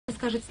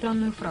скажет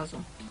странную фразу.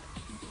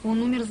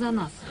 «Он умер за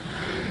нас».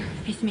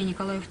 В письме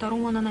Николаю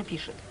II она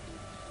напишет: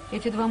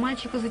 «Эти два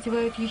мальчика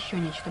затевают еще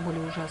нечто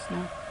более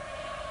ужасное».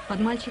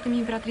 Под мальчиками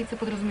императрица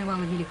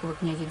подразумевала великого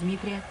князя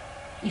Дмитрия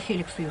и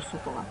Феликса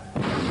Юсупова.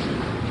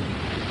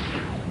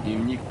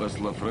 Дневник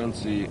посла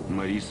Франции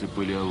Мариса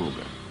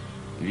Палеолога.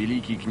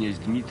 Великий князь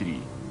Дмитрий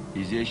 –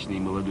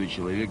 изящный молодой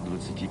человек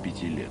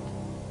 25 лет.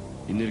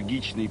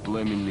 Энергичный,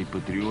 пламенный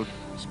патриот,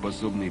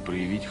 способный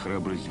проявить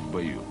храбрость в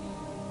бою.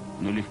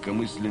 Но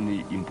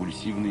легкомысленный,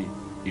 импульсивный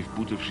и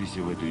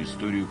впутавшийся в эту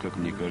историю, как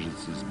мне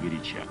кажется,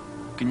 сгоряча.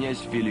 Князь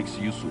Феликс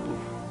Юсупов,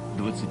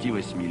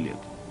 28 лет.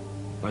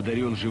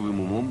 Одарен живым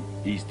умом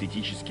и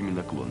эстетическими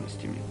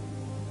наклонностями.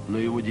 Но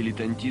его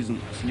дилетантизм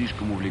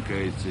слишком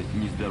увлекается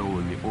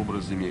нездоровыми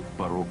образами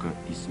порока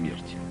и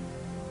смерти.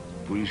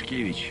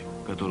 Пуришкевич,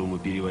 которому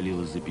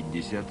перевалило за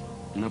 50,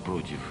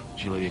 напротив,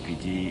 человек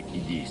идеи и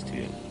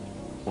действия.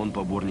 Он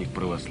поборник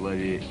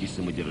православия и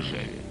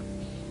самодержавия.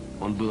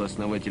 Он был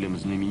основателем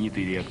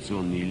знаменитой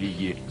реакционной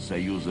лиги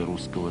Союза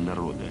русского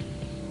народа.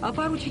 О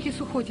поручике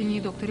Сухотине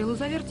и докторе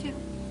Лазаверте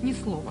ни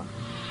слова.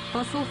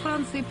 Посол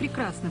Франции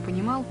прекрасно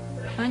понимал,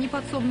 они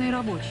подсобные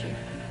рабочие.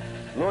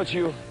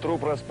 Ночью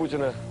труп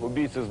Распутина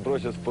убийцы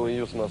сбросят в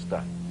полынью с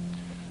моста.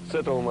 С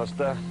этого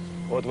моста,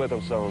 вот в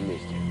этом самом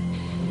месте.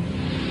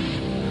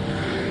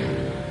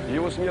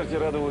 Его смерти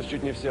радовалась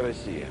чуть не вся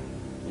Россия.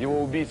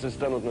 Его убийцы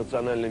станут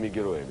национальными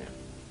героями.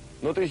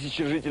 Но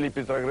тысячи жителей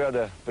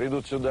Петрограда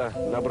придут сюда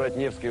набрать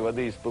Невской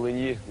воды из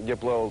полыньи, где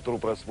плавал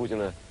труп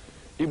Распутина,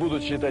 и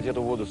будут считать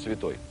эту воду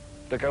святой.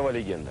 Такова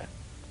легенда.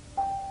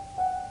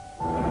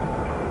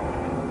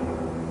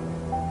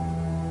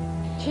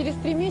 Через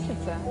 3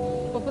 месяца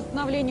по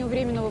постановлению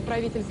Временного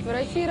правительства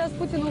России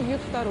Распутина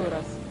убьют второй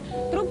раз.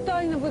 Труп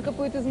тайно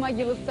выкопают из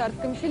могилы в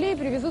Царском селе и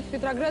привезут в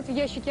Петроград в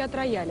ящике от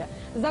рояля.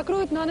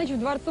 Закроют на ночь в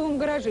Дворцовом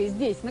гараже,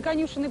 здесь, на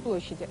Конюшенной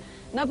площади,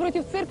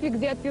 напротив церкви,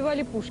 где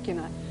отпевали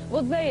Пушкина.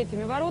 Вот за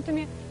этими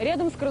воротами,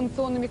 рядом с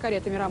коронационными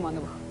каретами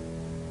Романовых.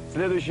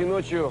 Следующей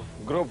ночью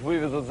гроб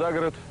вывезут за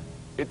город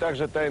и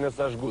также тайно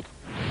сожгут,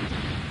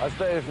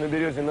 оставив на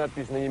березе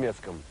надпись на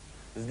немецком: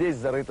 «Здесь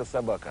зарыта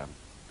собака».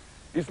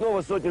 И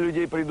снова сотни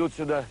людей придут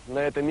сюда, на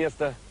это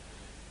место,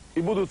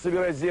 и будут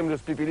собирать землю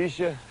с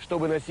пепелища,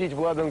 чтобы носить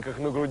в ладанках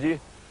на груди,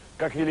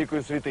 как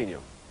великую святыню.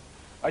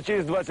 А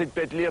через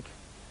 25 лет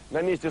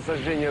на месте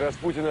сожжения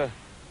Распутина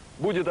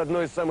будет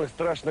одно из самых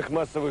страшных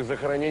массовых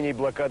захоронений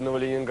блокадного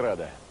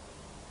Ленинграда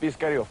 –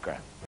 Пискаревка.